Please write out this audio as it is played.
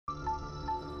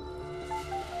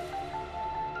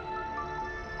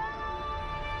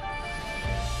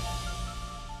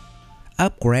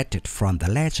Upgraded from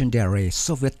the legendary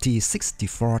Soviet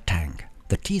T-64 tank,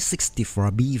 the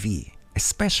T-64BV,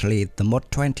 especially the Mod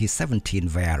 2017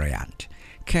 variant,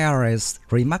 carries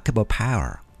remarkable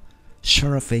power,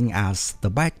 serving as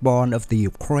the backbone of the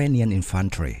Ukrainian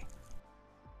infantry.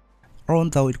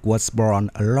 Although it was born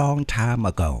a long time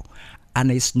ago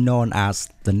and is known as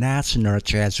the national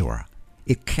treasure,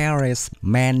 it carries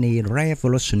many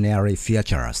revolutionary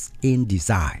features in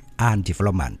design and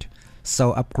development,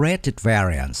 so upgraded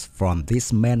variants from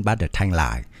this main battle tank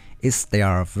line is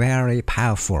still very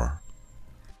powerful.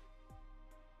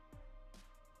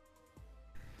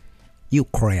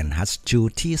 Ukraine has two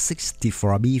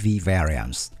T-64BV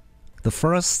variants. The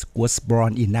first was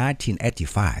born in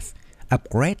 1985,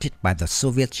 upgraded by the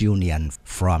Soviet Union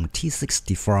from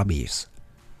T-64Bs.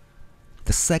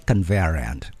 The second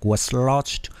variant was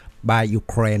launched by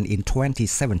Ukraine in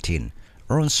 2017,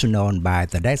 also known by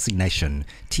the designation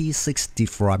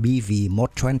T-64BV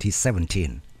Mod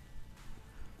 2017.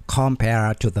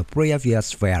 Compared to the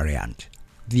previous variant,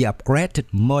 the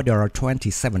upgraded Model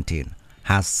 2017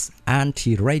 has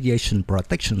anti-radiation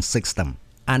protection system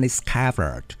and is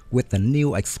covered with the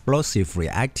new explosive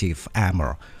reactive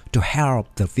armor to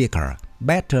help the vehicle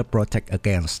better protect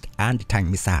against anti-tank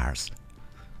missiles.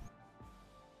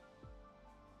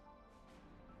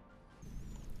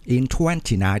 In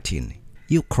 2019,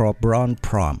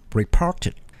 Ukроборонпром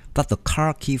reported that the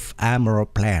Kharkiv armor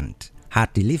plant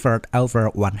had delivered over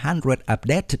 100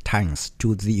 updated tanks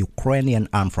to the Ukrainian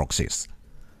armed forces.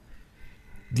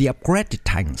 The upgraded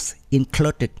tanks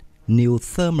included new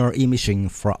thermal imaging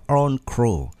for all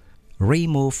crew,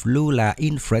 removed Lula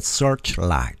infrared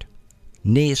searchlight,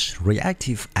 niche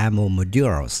reactive ammo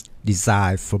modules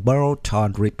designed for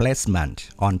bolt-on replacement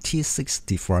on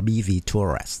T-64BV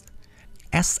turrets,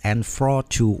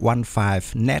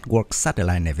 SN4215 network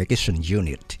satellite navigation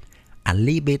unit, and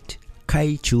Libit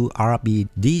K2RB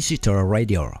digital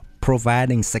radio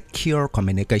providing secure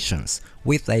communications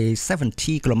with a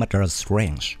 70 km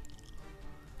range.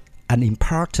 An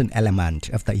important element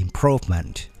of the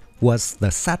improvement was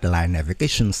the satellite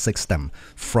navigation system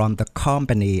from the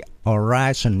company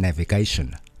Horizon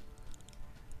Navigation.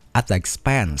 At the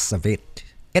expense of it,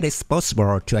 it is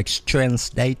possible to exchange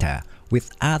data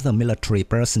with other military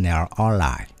personnel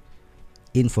online.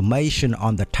 Information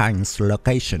on the tank's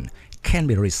location can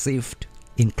be received,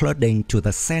 including to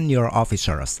the senior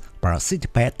officers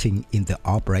participating in the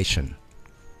operation.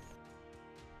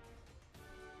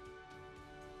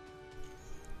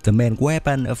 The main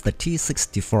weapon of the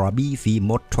T-64BV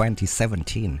Mod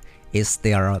 2017 is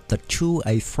still the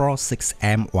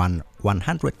 2A46M1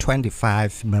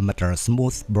 125mm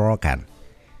smoothbore gun.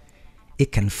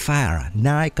 It can fire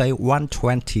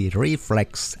 9K120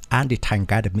 reflex anti-tank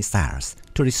guided missiles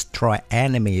to destroy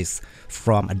enemies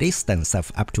from a distance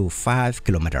of up to 5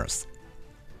 km.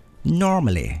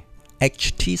 Normally,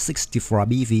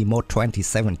 T-64BV Mod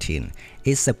 2017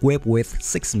 is equipped with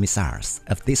 6 missiles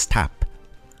of this type.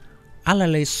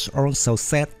 Analysts also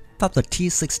said that the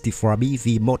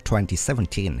T-64BV Mod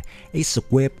 2017 is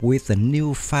equipped with a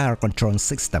new fire control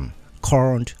system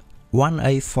called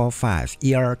 1A45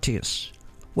 ERTs,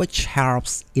 which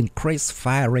helps increase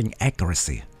firing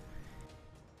accuracy.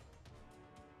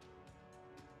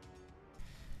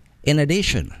 In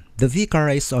addition, the vehicle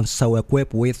is also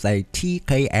equipped with a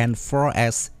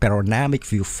TKN-4S panoramic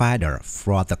viewfighter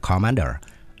for the commander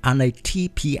and a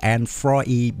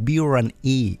TPN-4E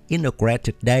Buran-E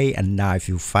integrated day and night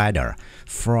viewfighter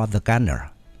for the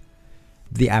gunner.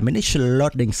 The ammunition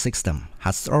loading system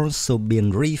has also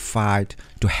been refined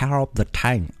to help the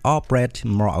tank operate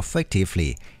more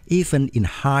effectively even in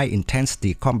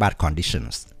high-intensity combat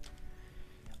conditions.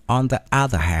 On the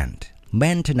other hand,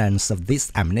 maintenance of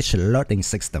this ammunition loading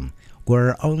system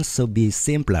will also be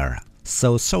simpler,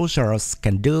 so soldiers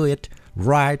can do it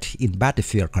right in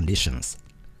battlefield conditions.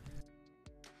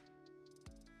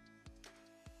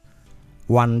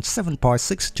 One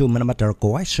 7.62mm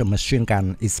coaxial machine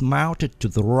gun is mounted to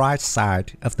the right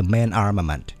side of the main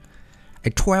armament.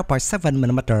 A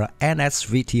 12.7mm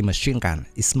NSVT machine gun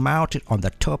is mounted on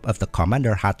the top of the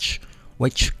commander hatch,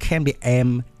 which can be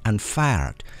aimed and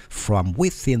fired from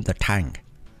within the tank.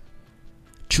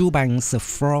 2 banks of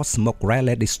 4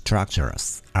 smoke-related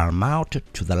structures are mounted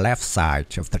to the left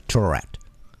side of the turret.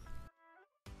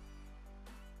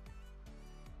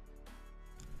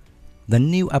 The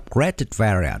new upgraded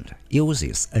variant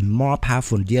uses a more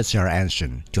powerful diesel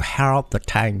engine to help the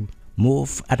tank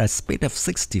move at a speed of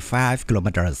 65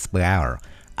 km per hour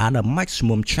and a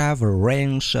maximum travel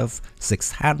range of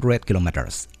 600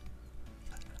 km.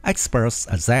 Experts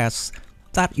assess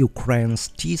that Ukraine's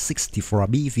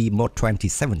T-64BV Mod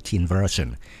 2017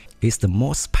 version is the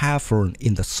most powerful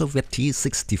in the Soviet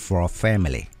T-64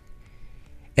 family.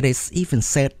 It is even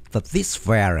said that this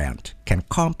variant can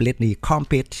completely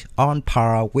compete on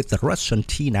par with the Russian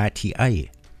T-98.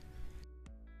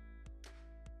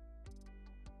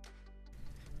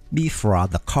 Before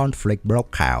the conflict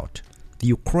broke out, the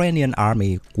Ukrainian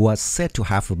army was said to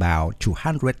have about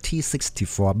 200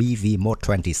 T-64BV Mod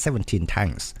 2017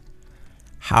 tanks.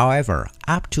 However,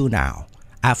 up to now,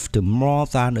 after more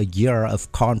than a year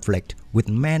of conflict with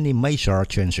many major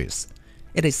changes,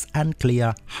 it is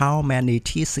unclear how many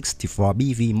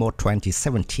T-64BV Mod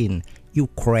 2017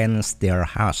 Ukraine still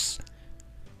has.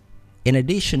 In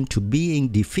addition to being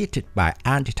defeated by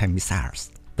anti-tank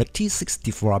missiles, the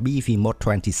T-64BV Mod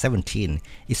 2017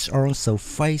 is also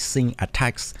facing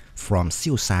attacks from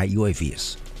suicide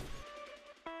UAVs.